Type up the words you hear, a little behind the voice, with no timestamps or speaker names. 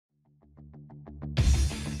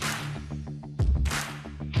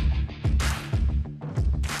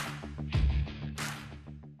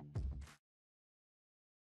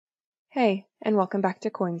Hey, and welcome back to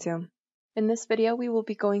CoinZoom. In this video, we will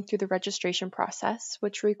be going through the registration process,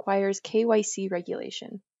 which requires KYC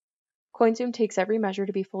regulation. CoinZoom takes every measure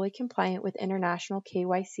to be fully compliant with international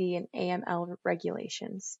KYC and AML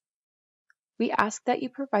regulations. We ask that you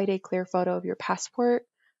provide a clear photo of your passport,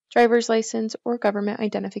 driver's license, or government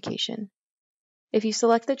identification. If you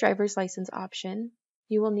select the driver's license option,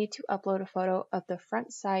 you will need to upload a photo of the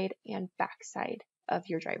front side and back side of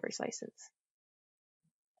your driver's license.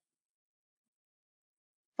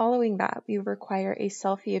 Following that, we require a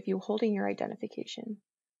selfie of you holding your identification.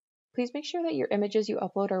 Please make sure that your images you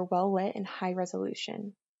upload are well lit and high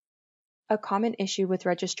resolution. A common issue with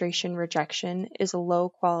registration rejection is low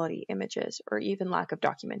quality images or even lack of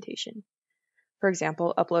documentation. For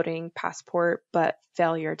example, uploading passport but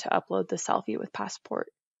failure to upload the selfie with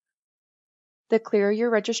passport. The clearer your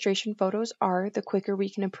registration photos are, the quicker we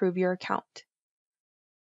can approve your account.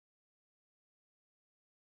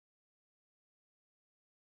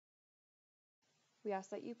 We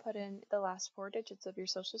ask that you put in the last 4 digits of your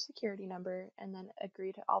social security number and then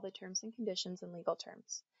agree to all the terms and conditions and legal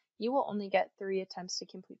terms. You will only get 3 attempts to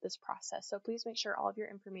complete this process, so please make sure all of your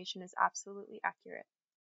information is absolutely accurate.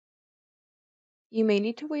 You may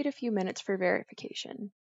need to wait a few minutes for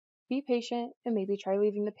verification. Be patient and maybe try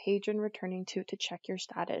leaving the page and returning to check your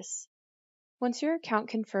status. Once your account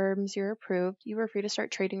confirms you're approved, you are free to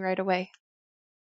start trading right away.